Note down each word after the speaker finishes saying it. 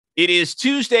It is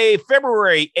Tuesday,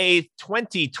 February 8th,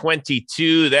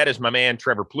 2022. That is my man,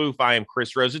 Trevor Plouffe. I am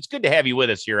Chris Rose. It's good to have you with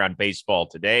us here on Baseball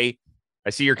Today.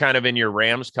 I see you're kind of in your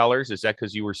Rams colors. Is that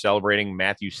because you were celebrating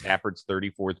Matthew Stafford's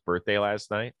 34th birthday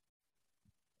last night?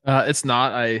 It's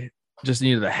not. I just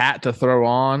needed a hat to throw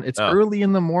on. It's early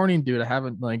in the morning, dude. I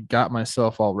haven't got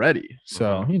myself all ready.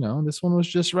 So, this one was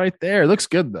just right there. It looks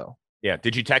good though. Yeah.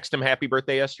 Did you text him happy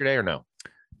birthday yesterday or no?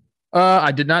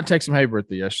 I did not text him happy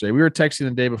birthday yesterday. We were texting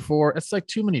the day before. It's like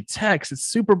too many texts. It's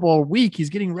Super Bowl week. He's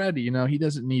getting ready. He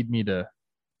doesn't need me to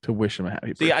wish him a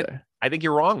happy birthday. I think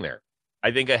you're wrong there.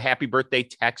 I think a happy birthday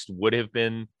text would have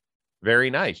been very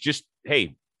nice. Just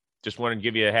wanted to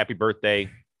give you a happy birthday.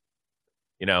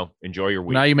 Enjoy your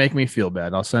week. Now you make me feel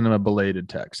bad. I'll send him a belated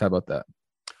text. How about that?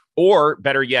 Or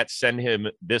better yet, send him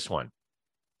this one.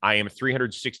 I am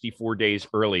 364 days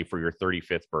early for your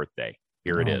 35th birthday.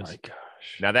 Here it is. Oh my gosh.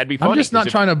 Now that'd be funny. I'm just not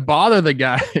trying to bother the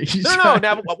guy. No.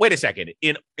 Now wait a second.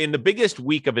 In the biggest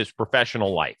week of his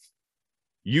professional life,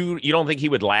 you don't think he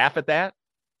would laugh at that?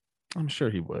 I'm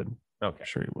sure he would. Okay, I'm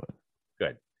sure he would.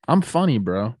 Good. I'm funny,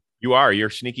 bro. You are. You're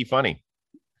sneaky funny.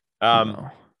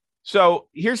 So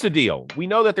here's the deal. We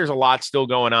know that there's a lot still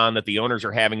going on, that the owners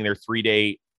are having their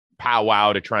 3-day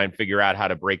powwow to try and figure out how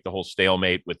to break the whole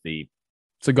stalemate with the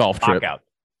It's a golf trip. lockout.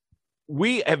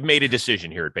 We have made a decision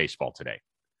here at Baseball Today.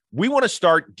 We want to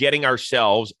start getting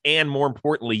ourselves, and more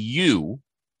importantly, you,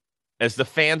 as the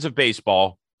fans of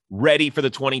baseball, ready for the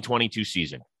 2022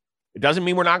 season. It doesn't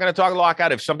mean we're not going to talk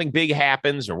lockout. If something big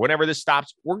happens or whenever this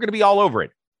stops, we're going to be all over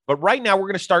it. But right now, we're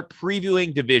going to start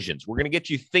previewing divisions. We're going to get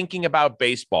you thinking about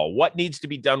baseball. What needs to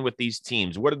be done with these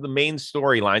teams? What are the main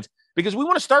storylines? Because we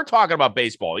want to start talking about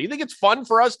baseball. You think it's fun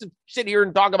for us to sit here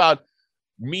and talk about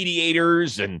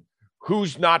mediators and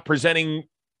who's not presenting,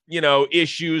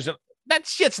 issues? That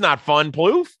shit's not fun,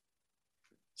 Plouffe.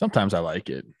 Sometimes I like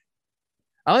it.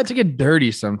 I like to get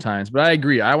dirty sometimes, but I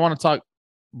agree. I want to talk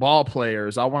ball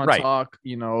players. I want to talk,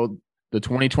 the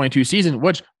 2022 season,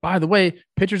 which, by the way,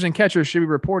 pitchers and catchers should be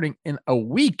reporting in a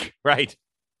week. Right.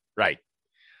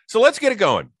 So let's get it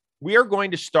going. We are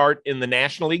going to start in the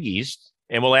National League East,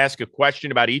 and we'll ask a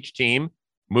question about each team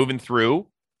moving through.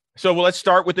 So let's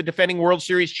start with the defending World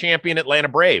Series champion Atlanta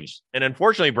Braves. And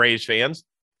unfortunately, Braves fans,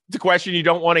 it's a question you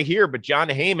don't want to hear, but Jon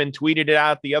Heyman tweeted it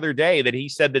out the other day that he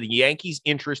said that the Yankees'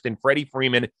 interest in Freddie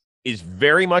Freeman is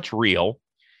very much real,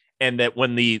 and that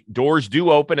when the doors do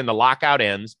open and the lockout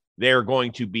ends, they're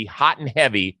going to be hot and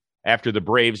heavy after the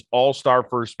Braves' all-star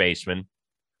first baseman.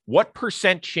 What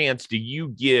 % chance do you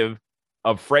give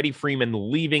of Freddie Freeman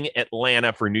leaving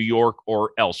Atlanta for New York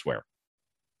or elsewhere?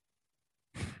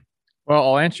 Well,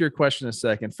 I'll answer your question in a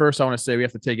second. First, I want to say we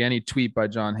have to take any tweet by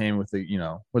Jon Heyman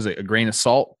with a grain of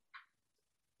salt?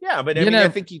 Yeah, but I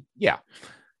think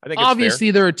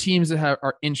obviously there are teams that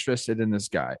are interested in this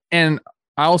guy. And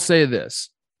I'll say this,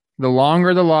 the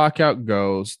longer the lockout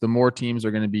goes, the more teams are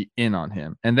going to be in on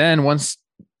him. And then once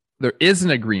there is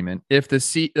an agreement, if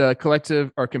the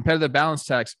collective or competitive balance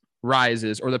tax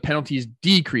rises or the penalties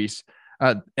decrease,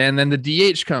 and then the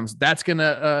DH comes, that's going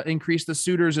to increase the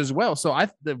suitors as well. So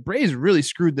the Braves really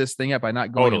screwed this thing up by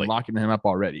not going and locking him up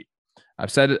already.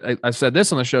 I've said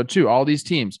this on the show too. All these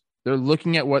teams, they're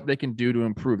looking at what they can do to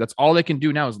improve. That's all they can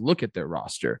do now is look at their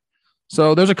roster.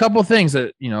 So there's a couple of things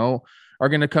that, are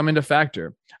going to come into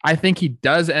factor. I think he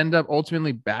does end up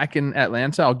ultimately back in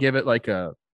Atlanta. I'll give it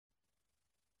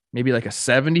maybe a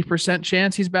 70%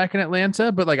 chance he's back in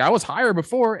Atlanta, but I was higher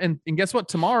before. And guess what?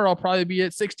 Tomorrow I'll probably be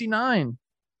at 69.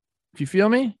 If you feel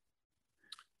me?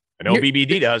 I know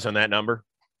BBD does on that number.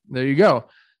 There you go.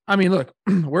 I mean, look,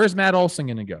 where's Matt Olson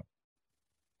going to go?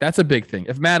 That's a big thing.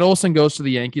 If Matt Olson goes to the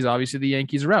Yankees, obviously the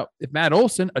Yankees are out. If Matt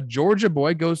Olson, a Georgia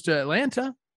boy, goes to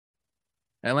Atlanta,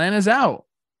 Atlanta's out.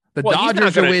 The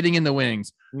Dodgers are waiting in the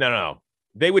wings. No.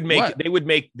 They would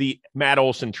make the Matt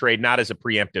Olson trade not as a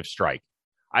preemptive strike.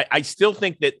 I still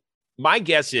think that my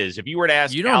guess is if you were to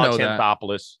ask Alex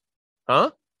Anthopoulos,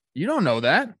 You don't know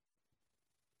that.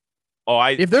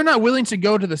 If they're not willing to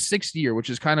go to the 6th year,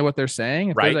 which is kind of what they're saying,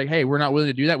 if they're like, hey, we're not willing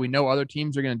to do that. We know other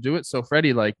teams are going to do it. So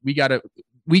Freddie,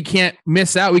 we can't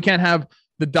miss out. We can't have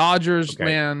the Dodgers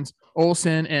land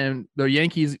Olson and the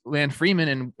Yankees land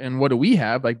Freeman. And what do we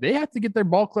have? They have to get their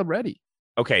ball club ready.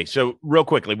 Okay. So real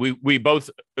quickly, we both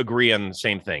agree on the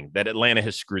same thing, that Atlanta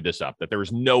has screwed this up, that there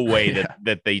was no way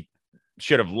that they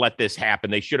should have let this happen.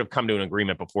 They should have come to an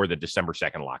agreement before the December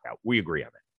 2nd lockout. We agree on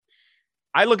that.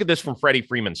 I look at this from Freddie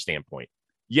Freeman's standpoint.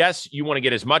 Yes, you want to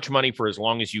get as much money for as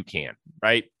long as you can,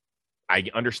 right? I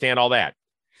understand all that.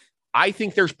 I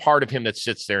think there's part of him that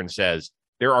sits there and says,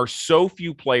 there are so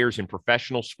few players in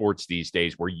professional sports these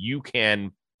days where you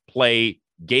can play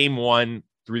game 1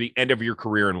 through the end of your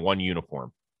career in one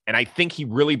uniform. And I think he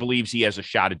really believes he has a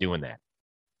shot at doing that.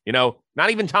 You know, not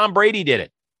even Tom Brady did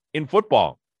it in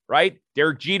football, right?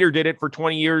 Derek Jeter did it for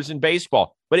 20 years in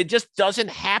baseball, but it just doesn't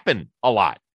happen a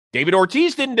lot. David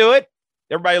Ortiz didn't do it.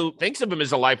 Everybody thinks of him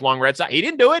as a lifelong Red Sox. He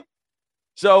didn't do it.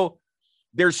 So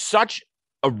there's such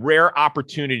a rare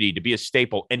opportunity to be a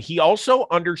staple. And he also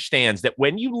understands that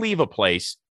when you leave a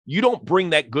place, you don't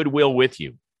bring that goodwill with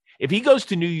you. If he goes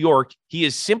to New York, he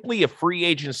is simply a free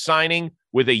agent signing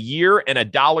with a year and a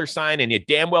dollar sign, and you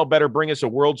damn well better bring us a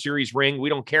World Series ring. We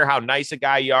don't care how nice a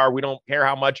guy you are. We don't care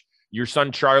how much your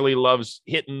son Charlie loves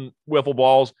hitting wiffle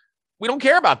balls. We don't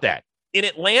care about that. In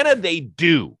Atlanta, they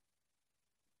do.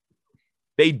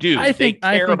 They do. They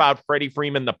care about Freddie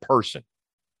Freeman, the person.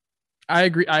 I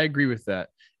agree with that.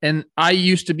 And I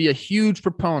used to be a huge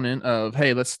proponent of,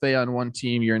 hey, let's stay on one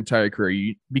team your entire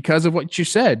career because of what you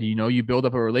said. You know, you build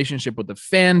up a relationship with the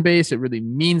fan base. It really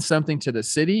means something to the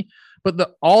city.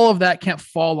 But all of that can't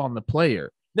fall on the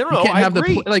player. No, I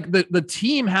agree. The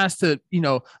team has to, you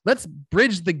know, let's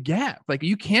bridge the gap. Like,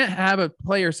 you can't have a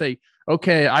player say,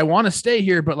 okay, I want to stay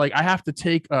here, but like I have to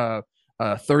take a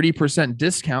 30%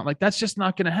 discount. Like, that's just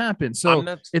not going to happen.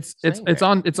 So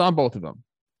it's on both of them.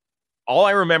 All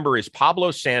I remember is Pablo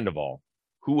Sandoval,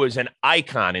 who was an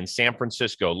icon in San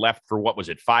Francisco, left for, what was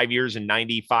it, 5 years and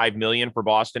 $95 million for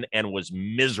Boston, and was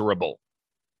miserable,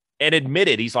 and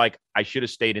admitted, he's like, I should have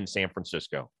stayed in San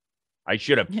Francisco. I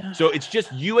should have. Yeah. So it's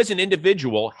just, you as an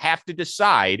individual have to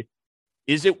decide,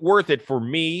 is it worth it for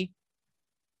me?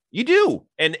 You do.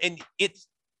 And it's,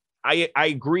 I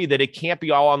agree that it can't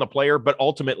be all on the player, but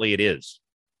ultimately it is.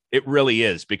 It really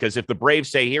is. Because if the Braves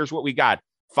say, here's what we got,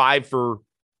 5 for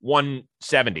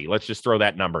 170, let's just throw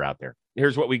that number out there.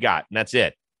 Here's what we got, and that's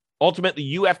it. Ultimately,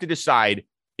 you have to decide,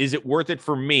 is it worth it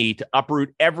for me to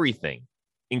uproot everything,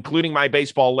 including my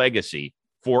baseball legacy,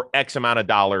 for X amount of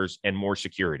dollars and more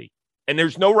security? And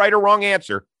there's no right or wrong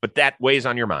answer, but that weighs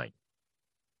on your mind.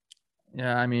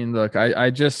 Yeah, I mean, look,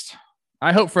 I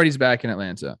hope Freddie's back in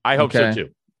Atlanta. I hope so too.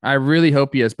 I really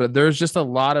hope he is, but there's just a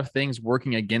lot of things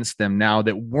working against them now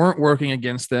that weren't working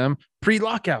against them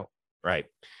pre-lockout. Right.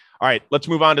 All right, let's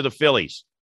move on to the Phillies.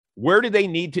 Where do they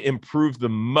need to improve the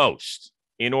most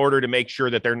in order to make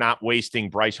sure that they're not wasting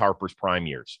Bryce Harper's prime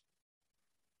years?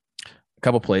 A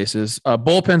couple places.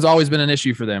 Bullpen's always been an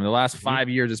issue for them. The last 5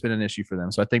 years, it's been an issue for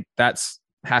them. So I think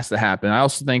has to happen. I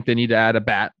also think they need to add a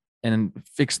bat and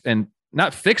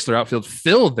not fix their outfield,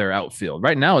 fill their outfield.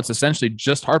 Right now, it's essentially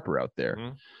just Harper out there.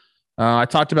 Mm-hmm. I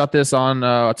talked about this on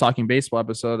a Talking Baseball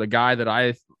episode, a guy that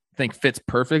I think fits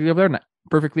perfectly over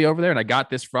there. And I got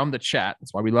this from the chat.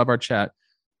 That's why we love our chat.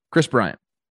 Kris Bryant.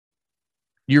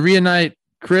 You reunite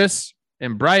Chris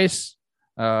and Bryce.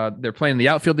 They're playing the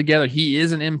outfield together. He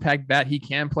is an impact bat. He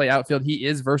can play outfield. He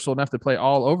is versatile enough to play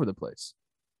all over the place.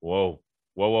 Whoa.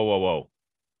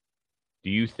 Do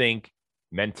you think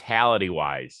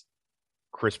mentality-wise,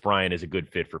 Kris Bryant is a good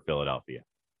fit for Philadelphia?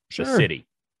 Sure. The city.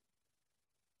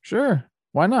 Sure.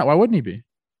 Why not? Why wouldn't he be?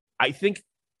 I think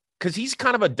because he's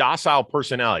kind of a docile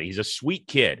personality. He's a sweet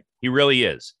kid. He really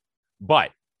is. But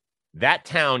that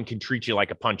town can treat you like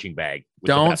a punching bag.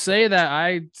 Don't say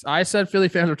that. I said Philly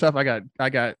fans are tough. I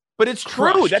got. But it's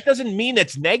crushed. True. That doesn't mean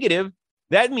it's negative.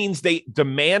 That means they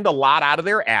demand a lot out of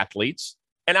their athletes,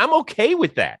 and I'm okay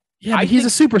with that. Yeah, but he's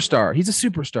a superstar. He's a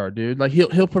superstar, dude. Like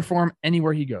he'll perform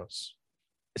anywhere he goes.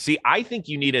 See, I think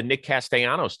you need a Nick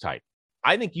Castellanos type.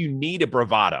 I think you need a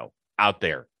bravado out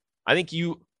there. I think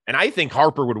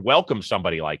Harper would welcome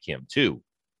somebody like him too.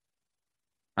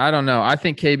 I don't know. I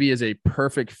think KB is a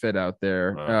perfect fit out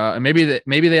there. And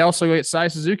maybe they also get Sai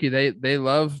Suzuki. They did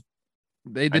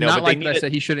not like that I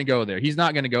said he shouldn't go there. He's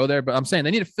not going to go there, but I'm saying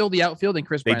they need to fill the outfield, and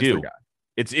Kris Bryant's their guy.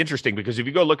 It's interesting because if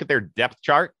you go look at their depth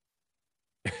chart,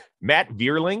 Matt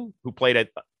Vierling, who played at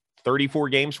 34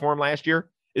 games for him last year,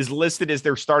 is listed as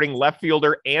their starting left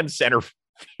fielder and center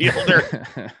fielder.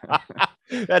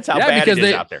 That's how bad it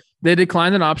is out there. They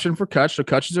declined an option for Kutch, so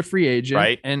Kutch is a free agent,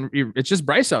 right? And it's just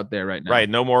Bryce out there right now. Right,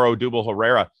 no more Odubel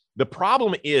Herrera. The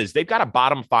problem is they've got a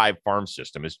bottom 5 farm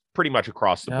system is pretty much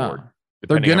across the board.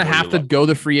 They're going to have to go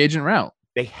the free agent route.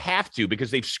 They have to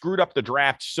because they've screwed up the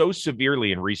draft so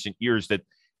severely in recent years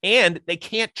and they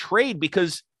can't trade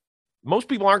because most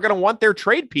people aren't going to want their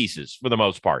trade pieces for the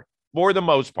most part.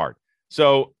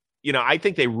 So, I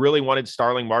think they really wanted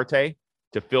Starling Marte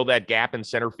to fill that gap in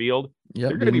center field.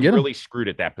 They're going to be really screwed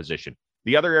at that position.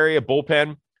 The other area,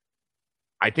 bullpen,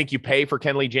 I think you pay for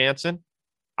Kenley Jansen.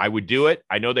 I would do it.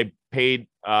 I know they paid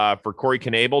for Corey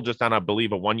Knebel just on, I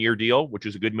believe, a 1-year deal, which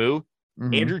is a good move.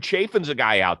 Mm-hmm. Andrew Chafin's a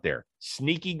guy out there.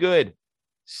 Sneaky good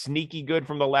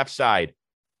from the left side.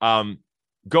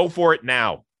 Go for it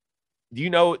now. Do you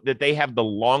know that they have the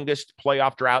longest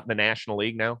playoff drought in the National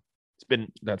League now? It's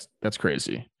been that's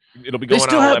crazy. It'll be going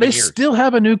on 11 years. They still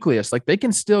have a nucleus. Like they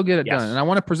can still get it Yes. done. And I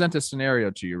want to present a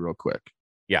scenario to you real quick.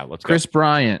 Yeah, let's go. Chris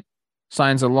Bryant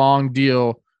signs a long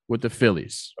deal with the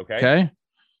Phillies. Okay.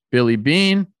 Billy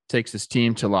Beane takes his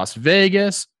team to Las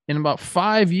Vegas. In about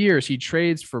 5 years, he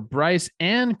trades for Bryce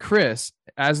and Chris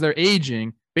as they're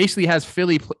aging, basically has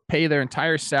Philly pay their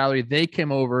entire salary. They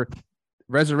came over,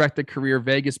 resurrect the career.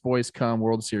 Vegas boys come,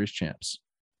 World Series champs.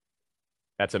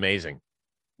 That's amazing.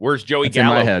 Where's Joey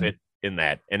Gallo fit in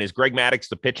that? And is Greg Maddux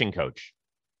the pitching coach?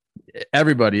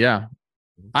 Everybody, yeah.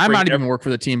 I might even work for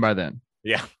the team by then.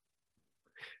 Yeah.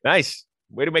 Nice.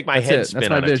 Way to make my head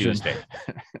spin on a Tuesday.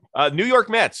 New York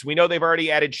Mets. We know they've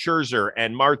already added Scherzer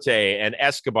and Marte and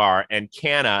Escobar and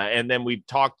Canna. And then we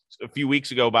talked a few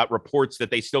weeks ago about reports that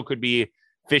they still could be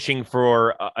fishing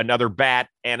for another bat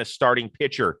and a starting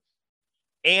pitcher.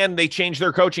 And they changed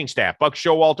their coaching staff. Buck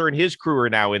Showalter and his crew are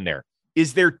now in there.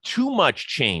 Is there too much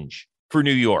change for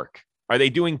New York? Are they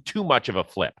doing too much of a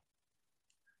flip?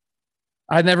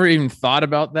 I never even thought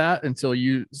about that until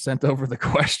you sent over the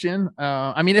question.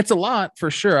 I mean, it's a lot for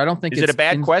sure. I don't think it's a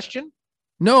bad question.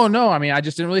 No. I mean, I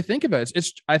just didn't really think of it.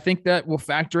 I think that will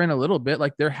factor in a little bit.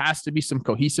 Like there has to be some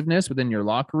cohesiveness within your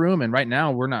locker room. And right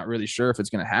now we're not really sure if it's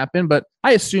going to happen, but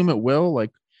I assume it will.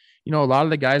 Like, you know, a lot of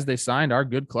the guys they signed are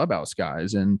good clubhouse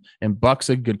guys, and Buck's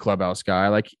a good clubhouse guy.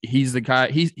 Like he's the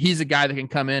guy, he's a guy that can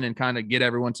come in and kind of get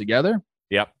everyone together.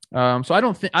 Yep. So I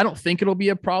don't think it'll be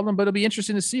a problem, but it'll be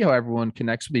interesting to see how everyone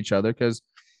connects with each other. Because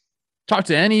talk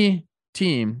to any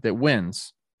team that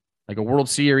wins, like a World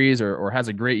Series or has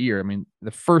a great year. I mean,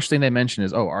 the first thing they mention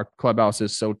is, "Oh, our clubhouse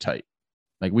is so tight.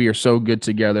 Like we are so good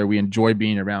together. We enjoy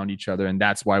being around each other, and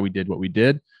that's why we did what we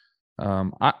did."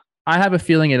 I have a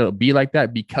feeling it'll be like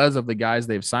that because of the guys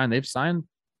they've signed. They've signed,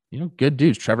 you know, good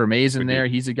dudes. Trevor May's in there.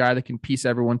 He's a guy that can piece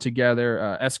everyone together.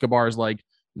 Escobar is like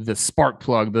the spark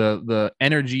plug, the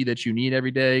energy that you need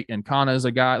every day. And Kana is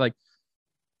a guy like,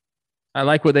 I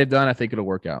like what they've done. I think it'll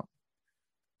work out.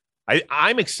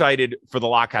 I'm excited for the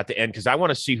lockout to end because I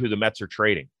want to see who the Mets are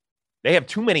trading. They have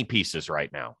too many pieces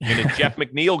right now. And is Jeff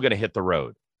McNeil going to hit the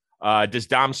road? Does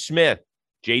Dom Smith,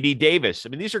 JD Davis? I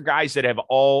mean, these are guys that have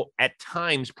all at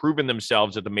times proven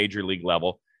themselves at the major league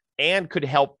level and could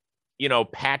help, you know,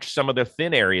 patch some of the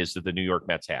thin areas that the New York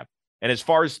Mets have. And as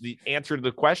far as the answer to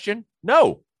the question,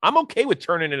 no, I'm okay with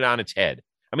turning it on its head.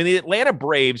 I mean, the Atlanta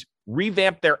Braves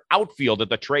revamped their outfield at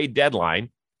the trade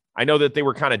deadline. I know that they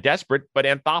were kind of desperate, but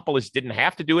Anthopoulos didn't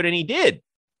have to do it, and he did.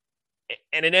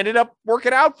 And it ended up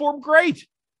working out for him great.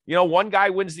 You know, one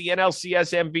guy wins the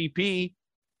NLCS MVP,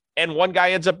 and one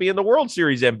guy ends up being the World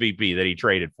Series MVP that he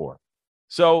traded for.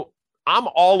 So I'm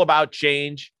all about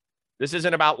change. This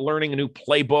isn't about learning a new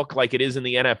playbook like it is in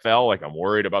the NFL. Like I'm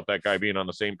worried about that guy being on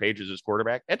the same page as his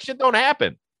quarterback. That shit don't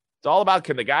happen. It's all about,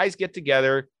 can the guys get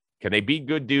together? Can they be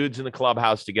good dudes in the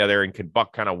clubhouse together? And can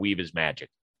Buck kind of weave his magic?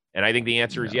 And I think the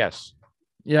answer is yes.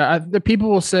 Yeah. The people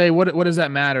will say, what does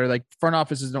that matter? Like front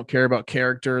offices don't care about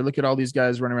character. Look at all these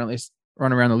guys running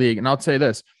around the league. And I'll say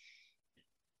this.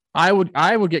 I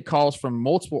would get calls from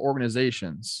multiple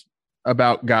organizations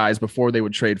about guys before they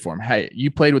would trade for him. Hey,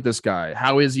 you played with this guy.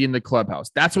 How is he in the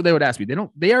clubhouse? That's what they would ask me.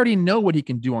 They already know what he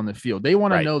can do on the field. They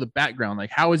want to know the background.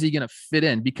 Like, how is he going to fit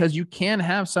in? Because you can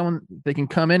have someone that can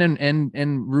come in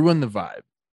and ruin the vibe.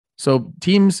 So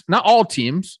teams, not all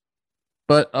teams,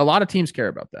 but a lot of teams care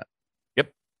about that.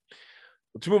 Yep.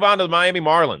 Let's move on to the Miami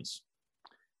Marlins.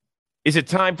 Is it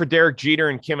time for Derek Jeter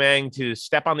and Kim Ng to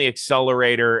step on the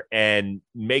accelerator and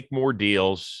make more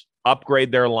deals,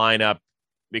 upgrade their lineup?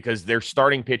 Because their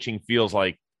starting pitching feels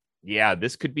like, yeah,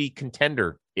 this could be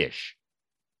contender-ish.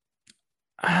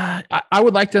 I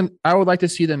would like to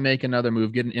see them make another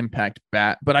move, get an impact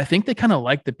bat, but I think they kind of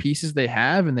like the pieces they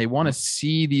have, and they want to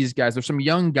see these guys. There's some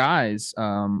young guys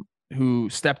who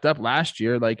stepped up last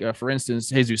year, like for instance,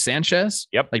 Jesus Sanchez.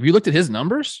 Yep. Like, you looked at his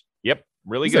numbers. Yep,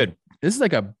 really good. This is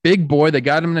like a big boy. They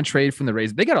got him in a trade from the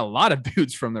Rays. They got a lot of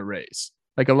dudes from the Rays.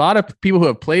 Like a lot of people who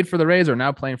have played for the Rays are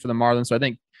now playing for the Marlins. So I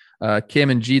think Kim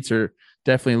and Jeets are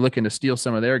definitely looking to steal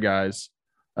some of their guys.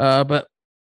 But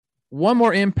one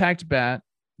more impact bat.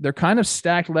 They're kind of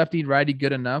stacked lefty, righty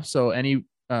good enough. So any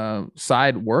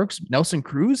side works. Nelson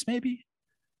Cruz, maybe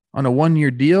on a 1-year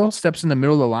deal, steps in the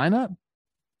middle of the lineup.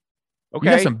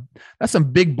 Okay. That's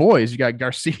some big boys. You got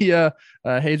Garcia,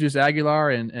 Jesus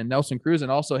Aguilar, and Nelson Cruz,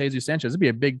 and also Jesus Sanchez. It'd be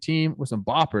a big team with some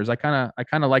boppers. I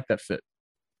kind of like that fit.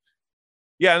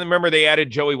 Yeah. And remember they added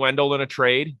Joey Wendell in a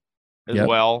trade as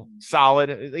well. Solid,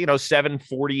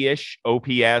 740-ish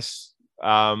OPS,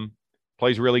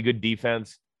 plays really good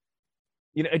defense.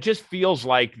 It just feels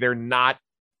like they're not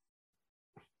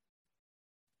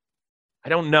I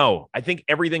don't know. I think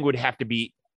everything would have to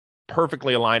be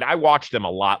perfectly aligned. I watched them a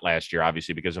lot last year,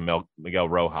 obviously, because of Miguel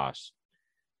Rojas.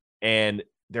 And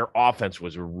their offense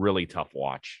was a really tough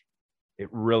watch. It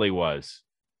really was.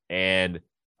 And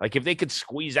like if they could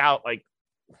squeeze out like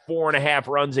 4.5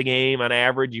 runs a game on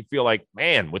average, you feel like,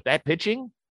 man, with that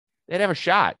pitching, they'd have a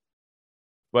shot.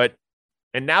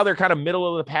 And now they're kind of middle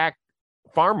of the pack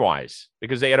farm wise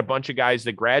because they had a bunch of guys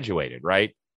that graduated,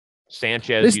 right?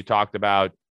 Sanchez, you talked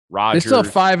about. Rogers. They still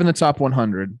have 5 in the top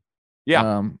 100.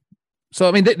 Yeah. So,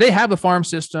 I mean, they have the farm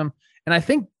system. And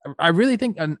I really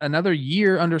think another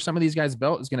year under some of these guys'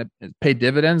 belt is going to pay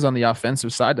dividends on the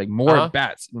offensive side. Like more at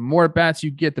bats. The more at bats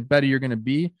you get, the better you're going to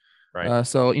be. Right.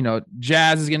 So,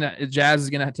 Jazz is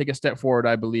gonna take a step forward,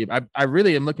 I believe. I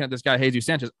really am looking at this guy, Jesus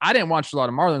Sanchez. I didn't watch a lot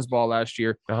of Marlins ball last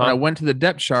year. When I went to the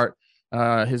depth chart,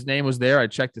 his name was there. I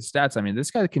checked his stats. I mean,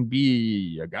 this guy can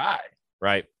be a guy.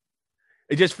 Right.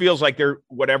 It just feels like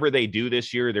whatever they do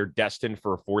this year, they're destined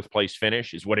for a 4th place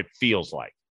finish is what it feels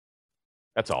like.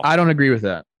 That's all. I don't agree with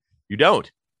that. You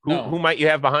don't? No. Who might you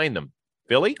have behind them?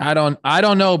 Philly? I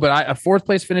don't know, but a 4th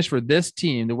place finish for this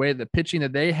team, the way the pitching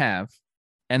that they have,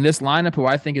 and this lineup, who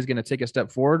I think is going to take a step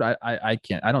forward, I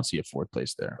don't see a 4th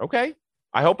place there. Okay.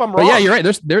 I hope I'm wrong. But yeah, you're right.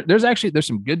 There's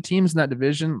some good teams in that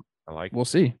division. We'll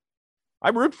see. I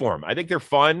root for them. I think they're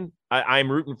fun. I'm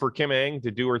rooting for Kim Ng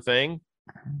to do her thing.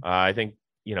 I think,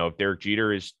 if Derek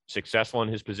Jeter is successful in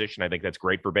his position, I think that's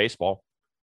great for baseball.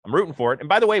 I'm rooting for it. And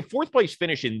by the way, 4th place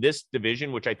finish in this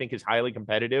division, which I think is highly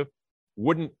competitive,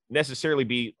 wouldn't necessarily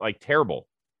be like terrible.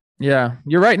 Yeah,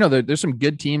 you're right. No, there's some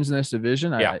good teams in this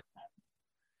division. Yeah.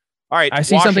 All right. I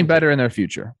see something better in their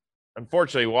future.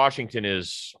 Unfortunately, Washington they're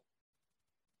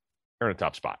in a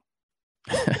tough spot.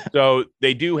 So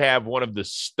they do have one of the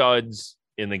studs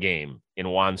in the game in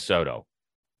Juan Soto.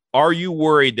 Are you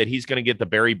worried that he's going to get the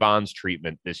Barry Bonds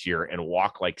treatment this year and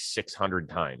walk like 600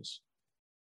 times?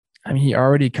 I mean, he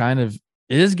already kind of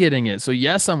is getting it. So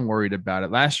yes, I'm worried about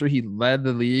it. Last year, he led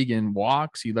the league in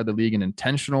walks. He led the league in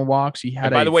intentional walks. He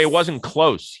had, by the way, it wasn't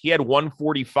close. He had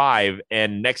 145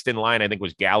 and next in line, I think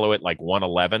was Gallo at like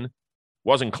 111.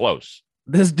 Wasn't close.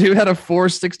 This dude had a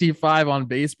 465 on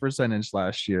base percentage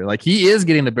last year. Like he is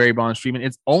getting the Barry Bonds treatment.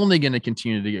 It's only going to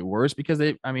continue to get worse because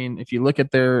if you look at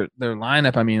their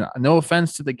lineup, I mean, no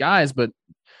offense to the guys, but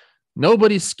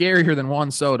nobody's scarier than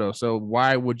Juan Soto. So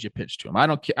why would you pitch to him? I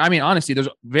don't care. I mean, honestly, there's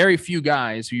very few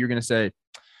guys who you're going to say,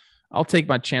 I'll take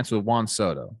my chance with Juan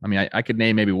Soto. I mean, I could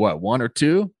name maybe 1 or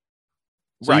 2.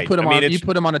 So right. You put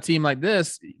him on a team like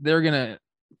this,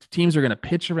 teams are going to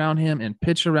pitch around him and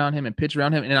pitch around him and pitch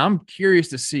around him. And I'm curious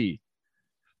to see,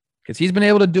 because he's been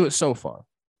able to do it so far,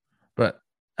 but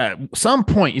at some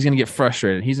point he's going to get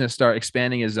frustrated. He's going to start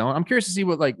expanding his zone. I'm curious to see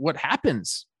what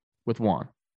happens with Juan.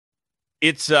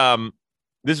 It's this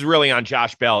is really on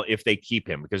Josh Bell if they keep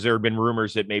him, because there have been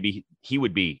rumors that maybe he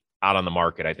would be out on the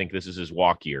market. I think this is his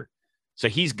walk year. So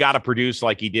he's got to produce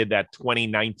like he did that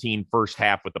 2019 first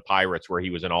half with the Pirates, where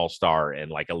he was an all-star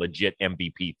and like a legit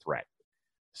MVP threat.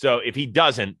 So if he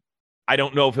doesn't, I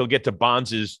don't know if he'll get to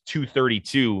Bonds'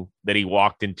 232 that he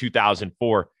walked in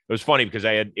 2004. It was funny because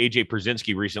I had AJ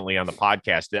Pierzynski recently on the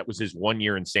podcast. That was his 1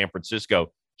 year in San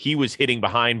Francisco. He was hitting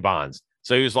behind Bonds.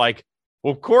 So he was like,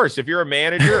 well, of course, if you're a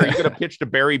manager, are you going to pitch to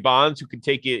Barry Bonds, who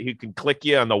can click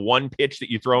you on the one pitch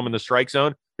that you throw him in the strike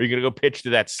zone? Or are you going to go pitch to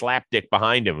that slapdick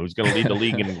behind him who's going to lead the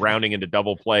league in grounding into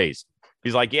double plays?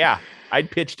 He's like, yeah, I'd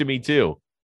pitch to me too.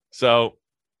 So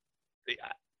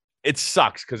it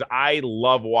sucks because I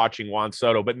love watching Juan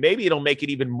Soto, but maybe it'll make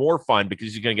it even more fun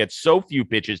because he's going to get so few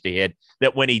pitches to hit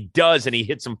that when he does and he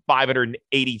hits them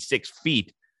 586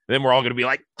 feet, then we're all going to be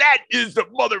like, that is the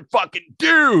motherfucking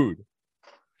dude.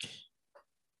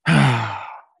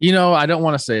 I don't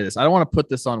want to say this. I don't want to put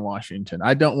this on Washington.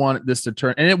 I don't want this to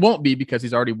turn, and it won't be because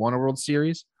he's already won a World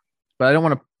Series, but I don't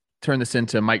want to turn this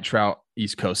into Mike Trout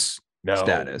East Coast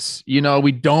status.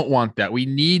 We don't want that. We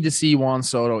need to see Juan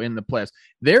Soto in the playoffs.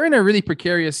 They're in a really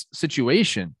precarious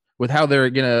situation with how they're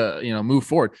gonna, move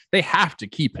forward. They have to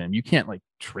keep him. You can't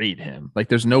trade him.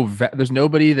 There's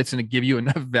nobody that's gonna give you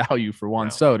enough value for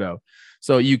Juan Soto.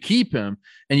 So you keep him,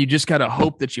 and you just gotta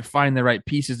hope that you find the right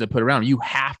pieces to put around. You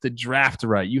have to draft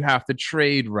right. You have to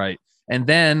trade right. And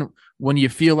then when you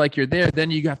feel like you're there,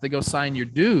 then you have to go sign your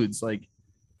dudes.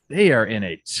 They are in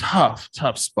a tough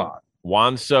spot.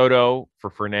 Juan Soto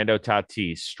for Fernando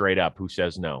Tatis, straight up. Who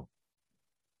says no?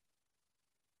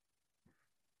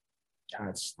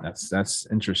 That's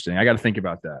interesting. I got to think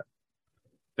about that.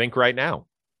 Think right now.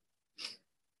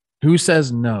 Who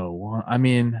says no? I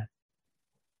mean,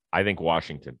 I think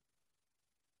Washington.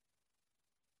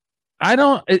 I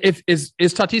don't. Is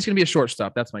Tatis going to be a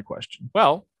shortstop? That's my question.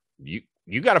 Well, you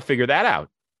You got to figure that out.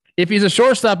 If he's a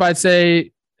shortstop, I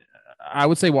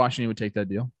would say Washington would take that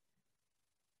deal.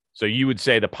 So you would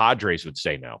say the Padres would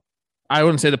say no. I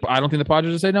don't think the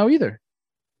Padres would say no either.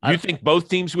 You think both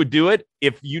teams would do it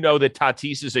if you know that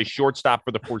Tatis is a shortstop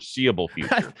for the foreseeable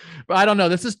future? But I don't know.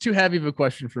 This is too heavy of a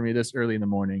question for me this early in the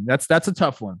morning. That's a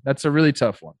tough one. That's a really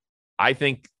tough one. I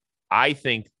think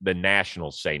the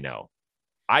Nationals say no.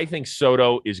 I think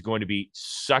Soto is going to be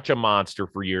such a monster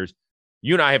for years.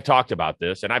 You and I have talked about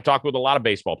this, and I've talked with a lot of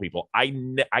baseball people.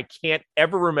 I can't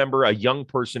ever remember a young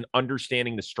person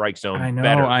understanding the strike zone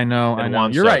better. I know.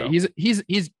 Juan You're Soto. right.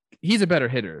 He's a better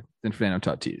hitter than Fernando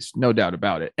Tatis, no doubt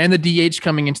about it. And the DH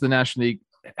coming into the National League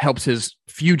helps his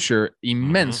future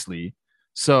immensely.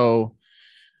 Mm-hmm. So,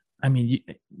 I mean, you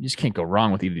just can't go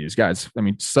wrong with either of these guys. I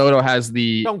mean, Soto has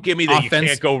the don't give me that offense. You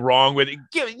can't go wrong with it.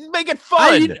 Make it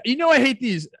fun. I hate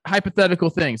these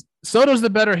hypothetical things. Soto's the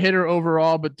better hitter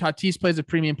overall, but Tatis plays a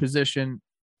premium position.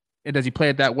 And does he play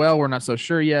it that well? We're not so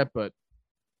sure yet, but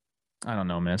I don't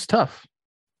know, man. It's tough.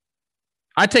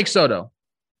 I take Soto.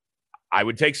 I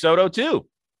would take Soto too.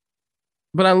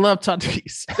 But I love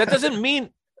Tatis. That doesn't mean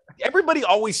everybody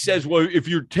always says, well, if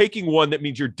you're taking one, that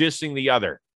means you're dissing the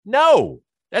other. No,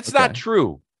 that's not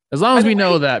true. As long as we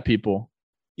know that, people.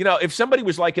 You know, if somebody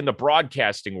was like in the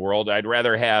broadcasting world, I'd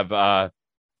rather have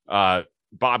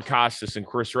Bob Costas and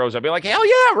Chris Rose. I'd be like, hell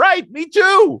yeah, right. Me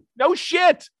too. No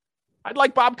shit. I'd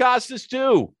like Bob Costas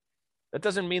too. That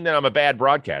doesn't mean that I'm a bad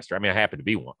broadcaster. I mean, I happen to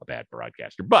be a bad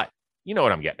broadcaster, but you know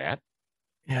what I'm getting at.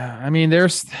 Yeah, I mean,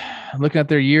 looking at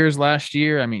their years last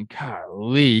year. I mean,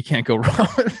 golly, you can't go wrong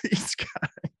with these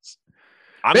guys.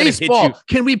 Baseball,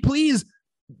 can we please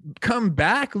come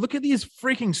back? Look at these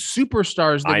freaking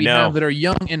superstars that we have that are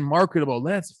young and marketable.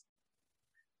 All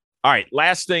right,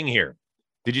 last thing here.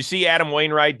 Did you see Adam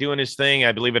Wainwright doing his thing?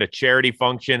 I believe at a charity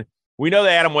function. We know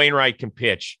that Adam Wainwright can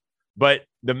pitch, but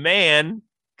the man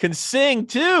can sing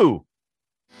too.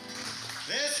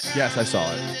 Yes, I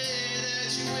saw it.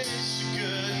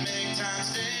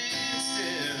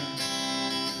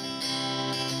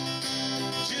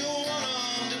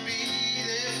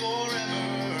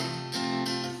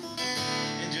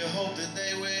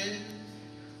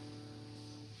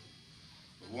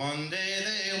 One day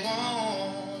they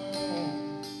won't.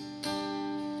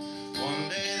 One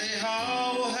day they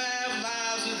all will have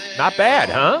lives of their Not bad,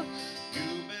 huh?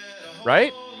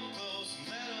 Right?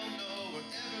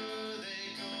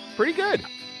 Pretty good.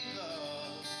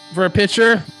 For a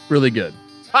pitcher, really good.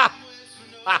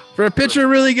 For a pitcher,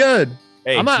 really good.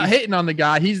 Hey, I'm not hating on the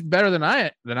guy. He's better than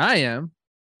I am.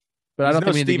 But I don't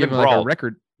think we need to give him like a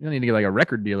record. You don't need to get like a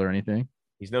record deal or anything.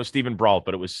 He's no Steven Brault,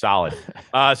 but it was solid.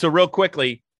 So real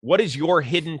quickly, what is your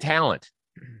hidden talent?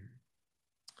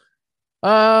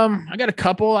 I got a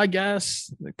couple, I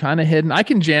guess, kind of hidden. I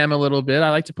can jam a little bit. I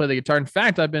like to play the guitar. In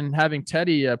fact, I've been having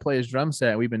Teddy play his drum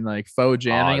set. We've been like faux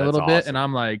jamming a little bit. And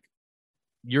I'm like,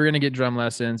 you're going to get drum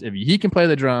lessons. If he can play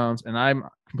the drums and I can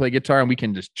play guitar and we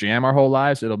can just jam our whole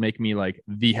lives, it'll make me like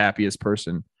the happiest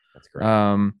person. That's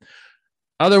great.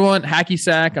 Other one, hacky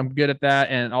sack. I'm good at that.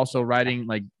 And also writing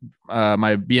like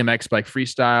my BMX like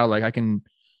freestyle. Like I can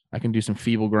do some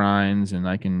feeble grinds and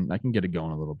I can get it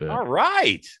going a little bit. All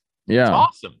right. Yeah. That's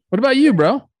awesome. What about you,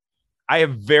 bro? I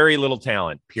have very little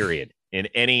talent, period, in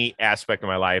any aspect of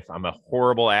my life. I'm a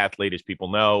horrible athlete, as people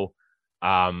know.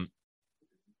 I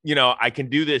can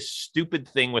do this stupid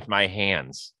thing with my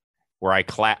hands where I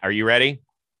clap. Are you ready?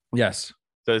 Yes.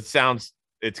 So it's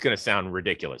going to sound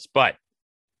ridiculous, but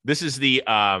this is the,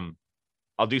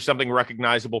 I'll do something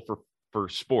recognizable for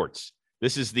sports.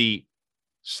 This is the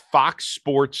Fox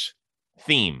Sports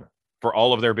theme for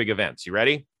all of their big events. You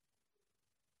ready?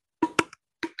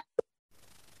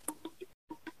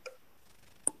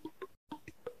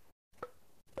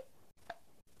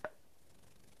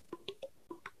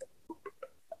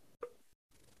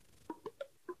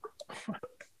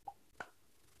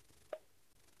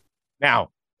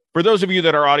 Now, for those of you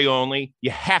that are audio only,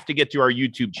 you have to get to our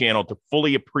YouTube channel to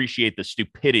fully appreciate the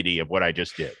stupidity of what I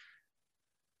just did.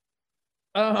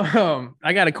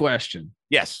 I got a question.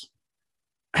 Yes.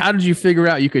 How did you figure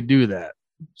out you could do that?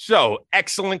 So,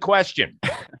 excellent question.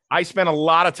 I spent a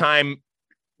lot of time,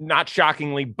 not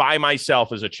shockingly, by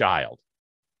myself as a child.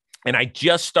 And I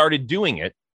just started doing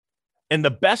it. And the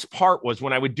best part was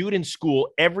when I would do it in school,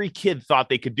 every kid thought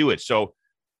they could do it. So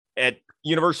at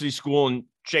university school in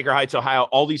Shaker Heights, Ohio,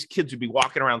 all these kids would be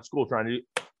walking around school trying to do,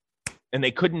 and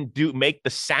they couldn't make the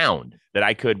sound that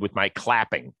I could with my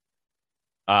clapping.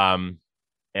 And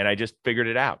I just figured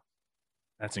it out.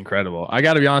 That's incredible. I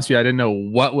got to be honest with you. I didn't know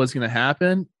what was going to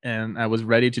happen, and I was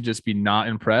ready to just be not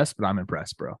impressed, but I'm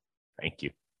impressed, bro. Thank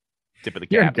you. Tip of the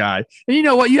You're a cap. guy. And you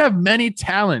know what? You have many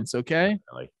talents, okay?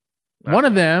 Really. One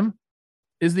of them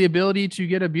is the ability to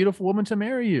get a beautiful woman to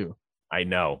marry you. I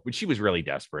know, but she was really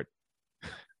desperate.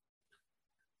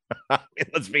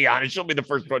 Let's be honest. She'll be the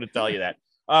first one to tell you that.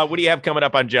 What do you have coming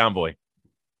up on John Boy?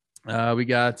 We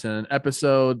got an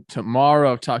episode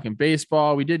tomorrow of Talking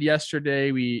Baseball. We did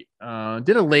yesterday. We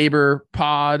did a labor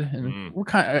pod, and we're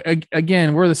kind of,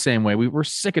 again, we're the same way. We're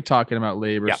sick of talking about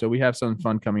labor, so we have something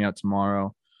fun coming out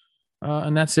tomorrow.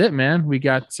 And that's it, man. We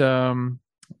got you and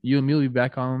me will be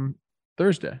back on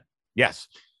Thursday. Yes.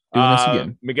 Doing this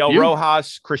again. Miguel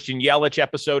Rojas, Christian Yelich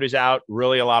episode is out.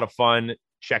 Really a lot of fun.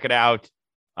 Check it out.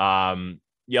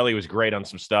 Yelly was great on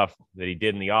some stuff that he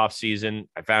did in the offseason.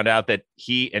 I found out that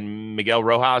he and Miguel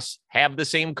Rojas have the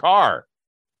same car.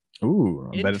 Ooh,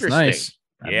 I bet it's nice.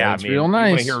 Yeah, it's real nice.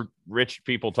 You want to hear rich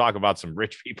people talk about some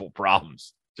rich people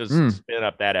problems. Just spin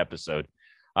up that episode.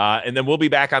 And then we'll be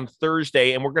back on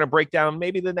Thursday, and we're going to break down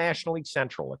maybe the National League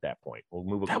Central at that point. We'll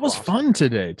move. That was fun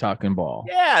today, talking ball.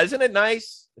 Yeah, isn't it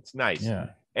nice? It's nice. Yeah.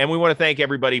 And we want to thank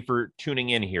everybody for tuning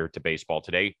in here to Baseball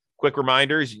Today. Quick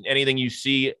reminders, anything you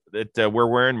see that we're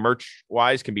wearing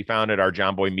merch-wise can be found at our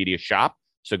John Boy Media shop.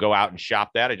 So go out and shop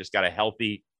that. I just got a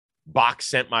healthy box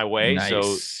sent my way. Nice.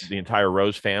 So the entire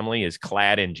Rose family is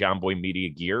clad in John Boy Media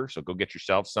gear. So go get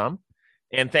yourself some.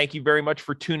 And thank you very much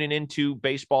for tuning into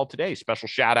Baseball Today. Special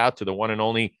shout out to the one and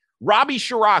only Robbie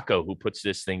Scirocco, who puts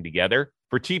this thing together.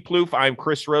 For T. Plouffe, I'm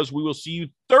Chris Rose. We will see you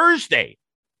Thursday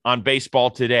on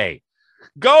Baseball Today.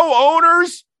 Go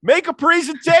owners! Make a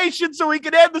presentation so we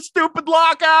can end the stupid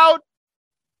lockout.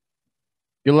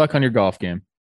 Good luck on your golf game.